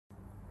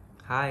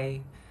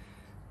Hi.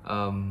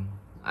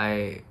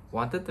 I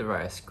wanted to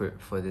write a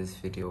script for this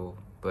video,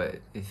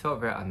 but it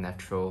felt very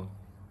unnatural,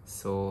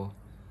 so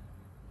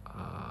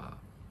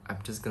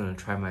I'm just gonna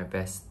try my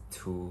best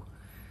to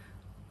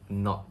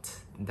not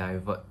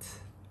divert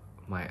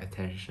my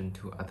attention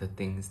to other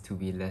things to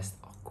be less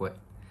awkward.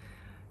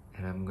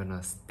 And I'm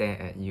gonna stare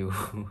at you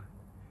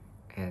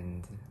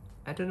and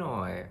I don't know,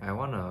 I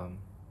wanna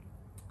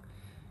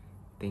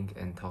think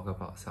and talk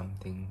about some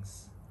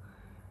things.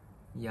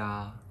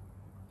 Yeah,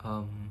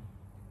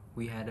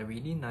 we had a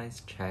really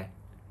nice chat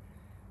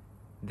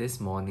this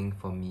morning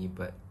for me,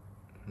 but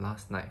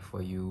last night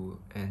for you,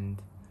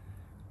 and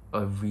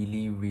a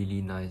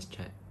really nice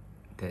chat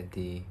that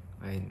day.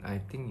 I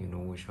think you know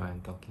which one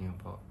I'm talking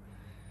about.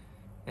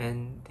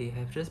 And they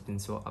have just been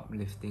so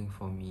uplifting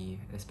for me,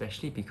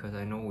 especially because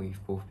I know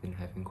we've both been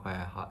having quite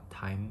a hard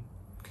time.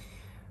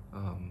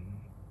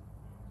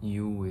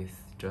 You with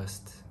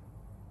just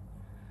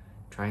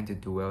trying to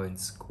do well in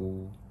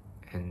school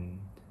and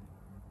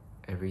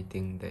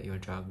everything that you're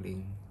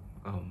juggling.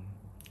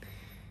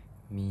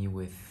 Me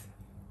with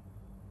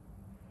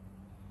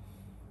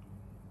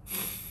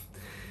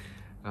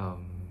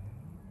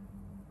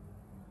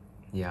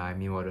yeah, I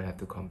mean, what do I have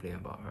to complain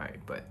about, right?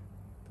 But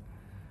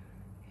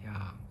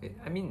yeah, it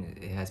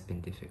has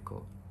been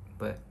difficult,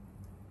 but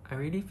I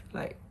really feel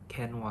like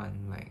Ken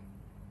won. Like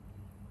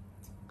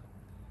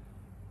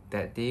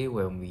that day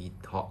when we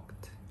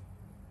talked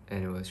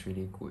and it was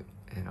really good,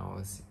 and I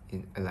was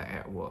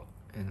at work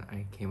and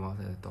I came out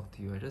to talk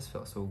to you, I just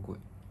felt so good,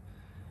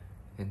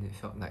 and it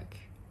felt like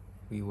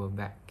we were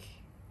back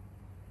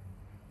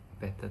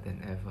better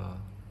than ever,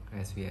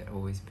 as we had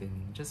always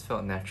been. It just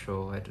felt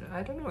natural.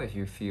 I don't know if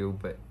you feel,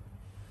 but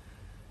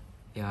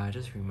yeah, it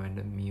just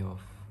reminded me of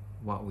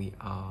what we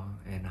are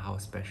and how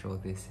special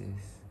this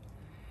is.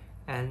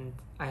 And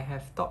I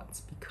have thoughts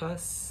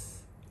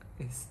because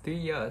it's 3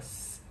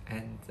 years,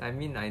 and I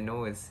mean, I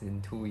know it's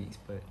in 2 weeks,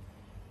 but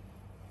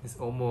it's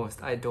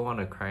almost. I don't want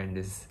to cry in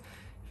this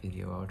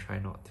video, I'll try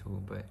not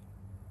to, but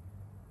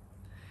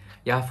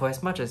yeah, for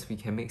as much as we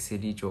can make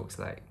silly jokes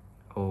like,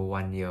 oh,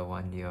 1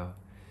 year,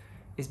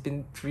 it's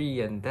been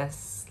 3, and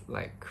that's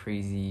like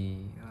crazy.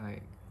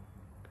 Like,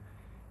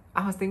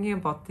 I was thinking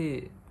about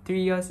it,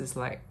 3 years is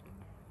like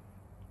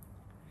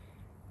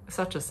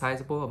such a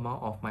sizable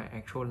amount of my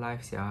actual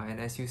life, yeah. And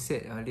as you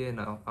said earlier in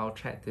our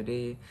chat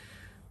today,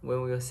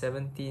 when we were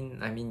 17,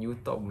 I mean, you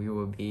thought we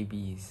were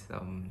babies.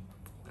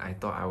 I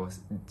thought I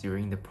was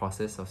during the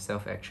process of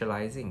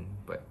self-actualizing,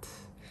 but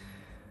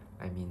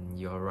I mean,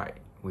 you're right,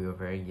 we were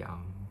very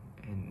young.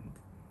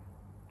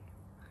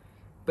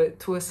 But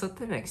to a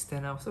certain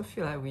extent, I also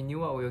feel like we knew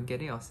what we were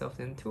getting ourselves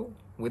into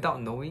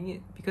without knowing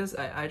it, because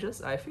I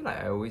feel like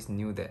I always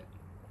knew that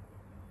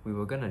we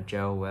were gonna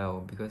gel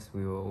well, because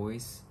we were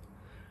always,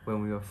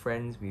 when we were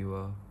friends,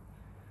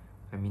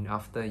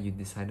 after you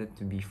decided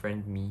to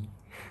befriend me,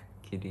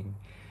 kidding,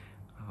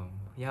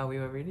 yeah, we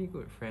were really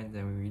good friends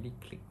and we really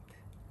clicked.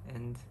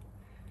 And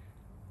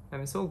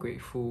I'm so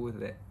grateful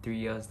that 3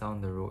 years down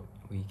the road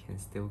we can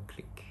still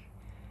click,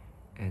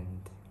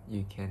 and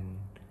you can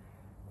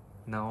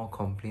now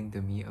complain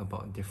to me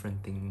about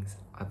different things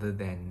other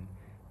than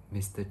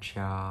Mr.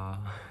 Chia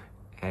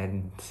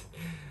and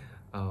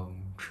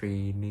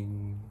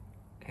training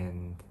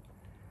and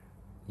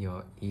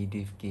your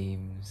ADIV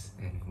games,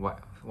 and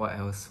what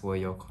else were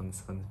your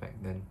concerns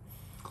back then?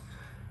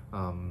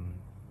 I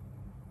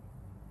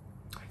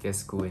guess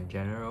school in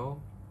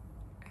general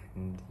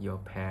and your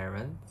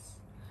parents,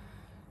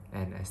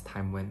 and as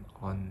time went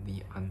on,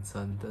 the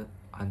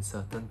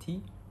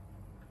uncertainty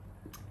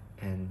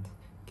and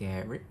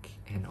Garrick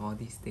and all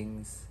these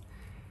things.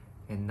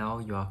 And now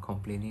you are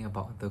complaining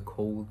about the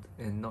cold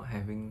and not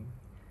having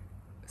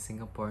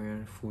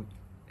Singaporean food.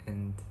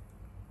 And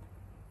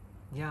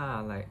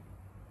yeah, like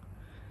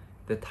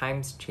the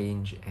times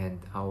change and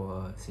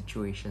our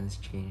situations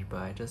change, but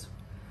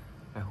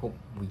I hope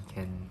we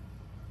can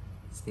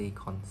stay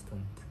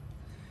constant,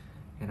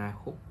 and I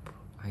hope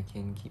I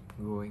can keep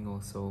growing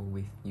also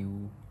with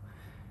you.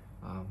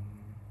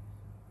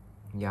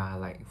 Yeah,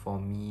 like for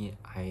me,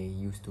 I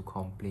used to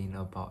complain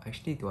about,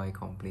 actually, do I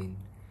complain?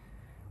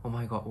 Oh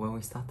my god, when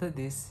we started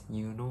this,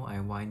 you know, I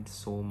whined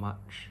so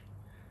much.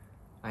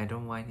 I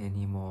don't whine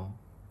anymore,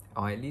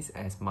 or at least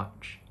as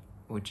much,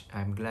 which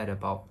I'm glad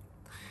about.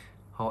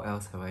 How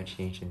else have I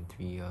changed in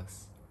 3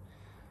 years?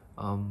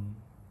 I'm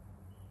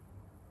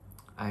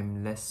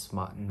less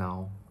smart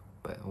now,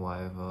 but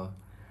whatever.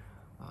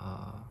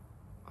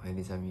 At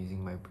least I'm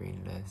using my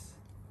brain less.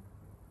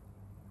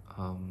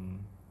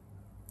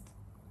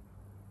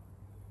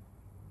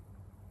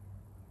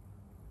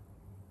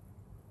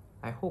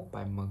 I hope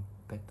I'm a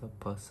better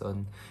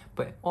person,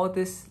 but all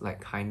this,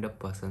 like, kinder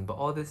person, but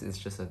all this is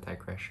just a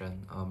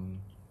digression.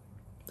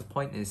 The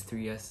point is,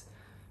 3 years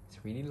is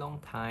a really long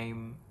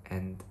time,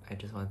 and I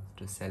just wanted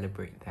to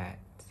celebrate that.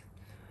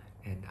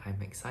 And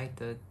I'm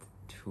excited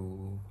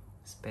to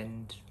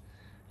spend,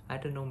 I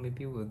don't know,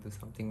 maybe we'll do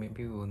something,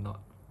 maybe we will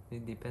not.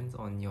 It depends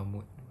on your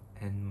mood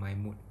and my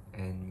mood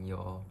and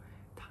your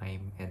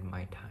time and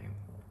my time.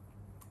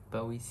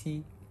 But we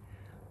see.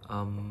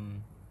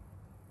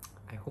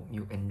 I hope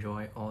you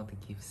enjoy all the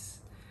gifts.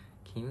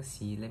 Can you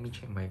see? Let me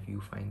check my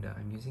viewfinder.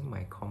 I'm using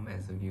my com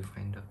as a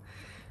viewfinder.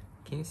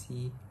 Can you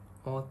see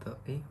all the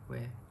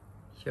where?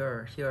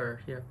 Here.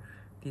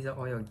 These are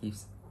all your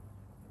gifts.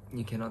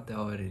 You cannot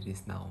tell what it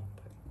is now,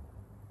 but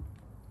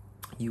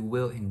you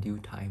will in due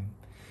time.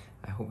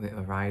 I hope it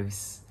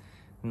arrives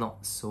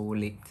not so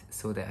late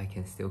so that I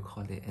can still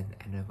call it an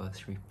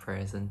anniversary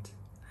present.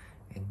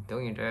 And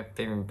don't you dare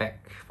pay me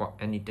back for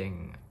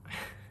anything.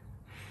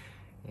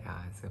 Yeah,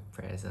 it's a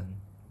present.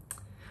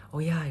 Oh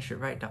yeah, I should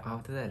write down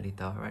after that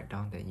later. I'll write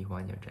down that you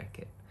want your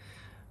jacket.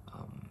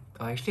 Oh,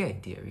 actually I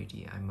did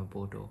already. I'm a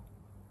bodo.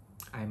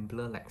 I'm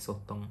blur like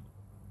sotong.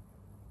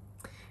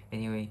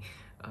 Anyway,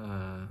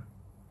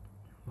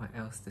 what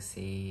else to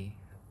say?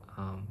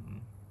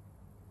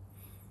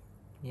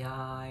 Yeah,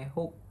 I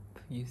hope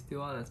you still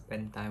want to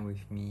spend time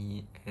with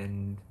me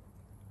and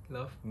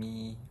love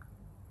me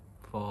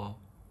for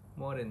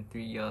more than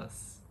 3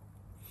 years.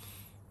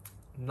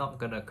 Not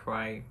gonna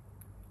cry.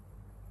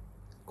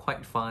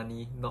 Quite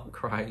funny, not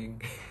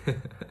crying.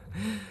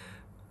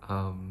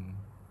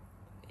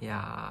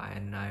 Yeah,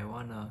 and I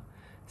wanna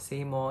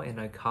say more in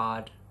a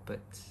card, but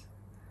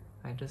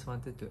I just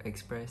wanted to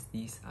express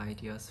these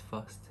ideas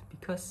first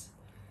because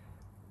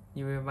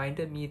you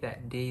reminded me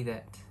that day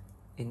that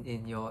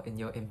in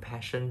your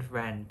impassioned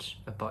rant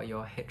about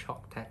your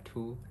hedgehog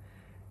tattoo,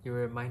 you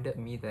reminded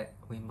me that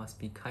we must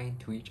be kind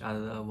to each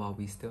other while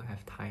we still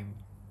have time.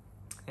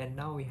 And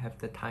now we have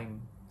the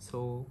time,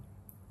 so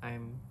I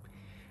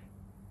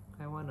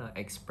want to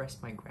express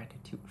my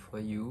gratitude for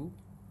you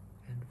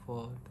and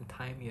for the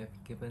time you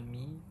have given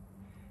me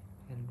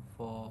and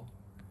for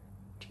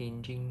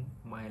changing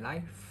my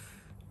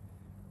life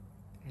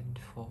and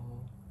for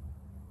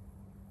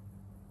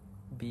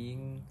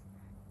being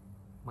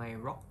my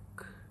rock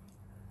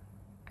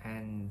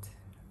and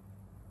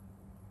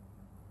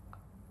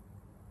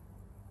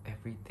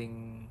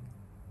everything.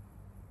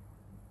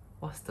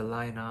 What's the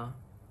line,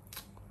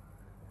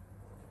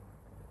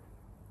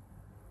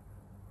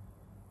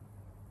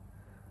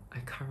 I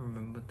can't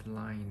remember the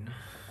line.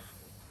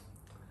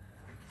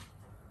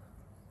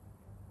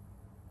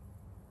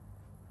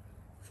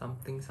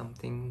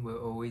 Something will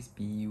always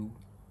be you,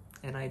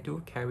 and I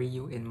do carry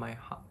you in my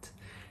heart.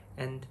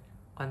 And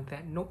on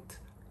that note,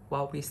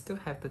 while we still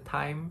have the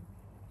time,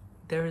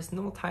 there is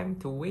no time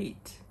to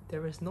wait.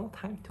 There is no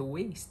time to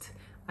waste.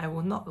 I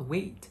will not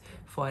wait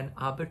for an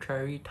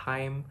arbitrary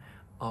time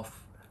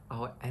of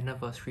our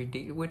anniversary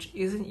date, which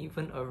isn't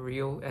even a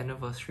real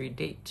anniversary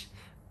date,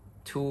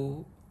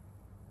 to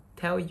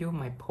tell you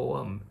my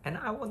poem. And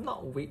I will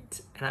not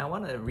wait, and I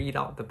want to read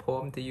out the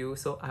poem to you,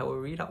 so I will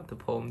read out the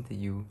poem to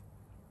you.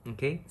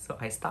 Okay, so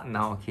I start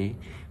now. Okay,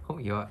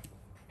 hope you're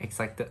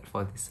excited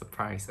for this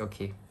surprise.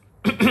 Okay.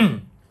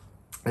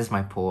 This is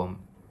my poem.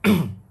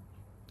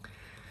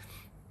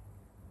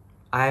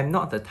 I am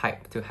not the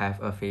type to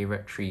have a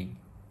favorite tree,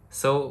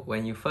 so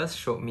when you first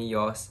showed me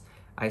yours,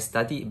 I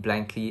studied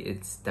blankly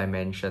its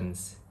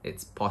dimensions,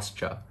 its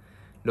posture,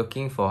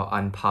 looking for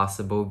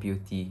unpassable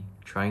beauty,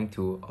 trying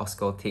to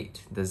auscultate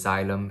the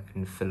xylem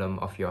and phylum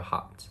of your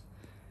heart.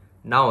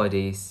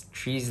 Nowadays,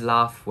 trees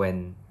laugh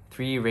when,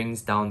 3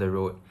 rings down the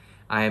road,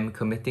 I am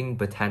committing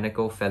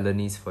botanical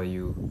felonies for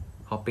you,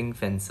 hopping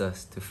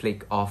fences to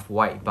flake off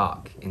white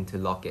bark into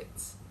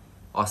lockets,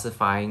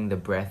 ossifying the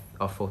breath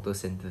of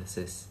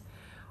photosynthesis,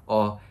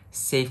 or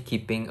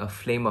safekeeping a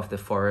flame of the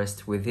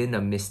forest within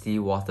a misty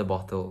water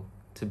bottle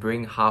to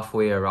bring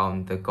halfway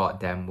around the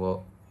goddamn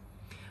world.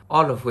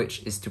 All of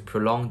which is to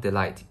prolong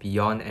delight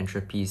beyond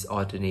entropy's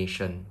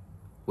ordination,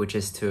 which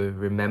is to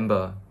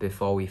remember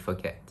before we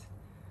forget,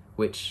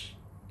 which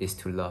is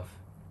to love.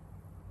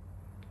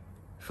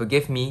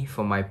 Forgive me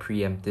for my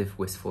preemptive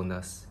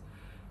wistfulness,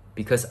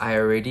 because I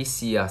already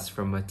see us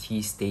from a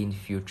tea-stained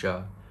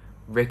future,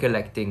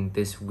 recollecting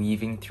this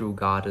weaving through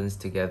gardens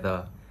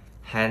together,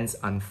 hands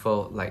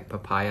unfurled like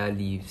papaya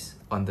leaves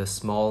on the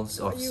smalls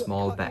of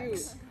small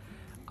backs,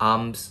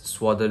 arms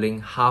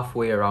swaddling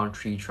halfway around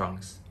tree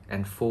trunks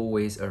and full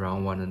ways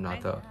around one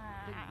another,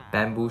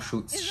 bamboo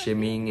shoots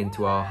shimmying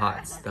into our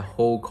hearts, the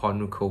whole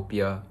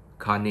cornucopia,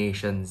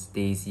 carnations,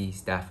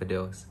 daisies,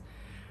 daffodils.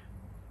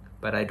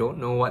 But I don't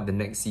know what the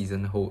next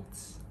season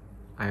holds.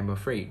 I am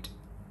afraid.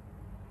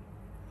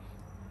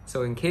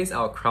 So in case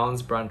our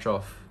crowns branch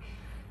off,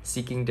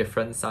 seeking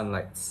different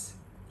sunlights,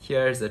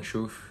 here is the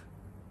truth,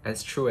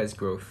 as true as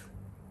growth.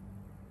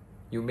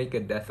 You make a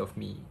death of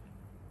me.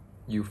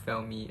 You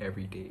fell me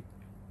every day.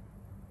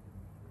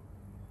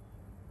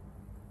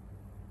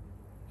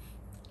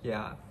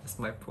 Yeah, that's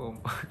my poem.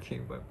 Okay,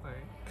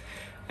 bye-bye.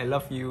 I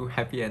love you.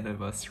 Happy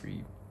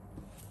anniversary.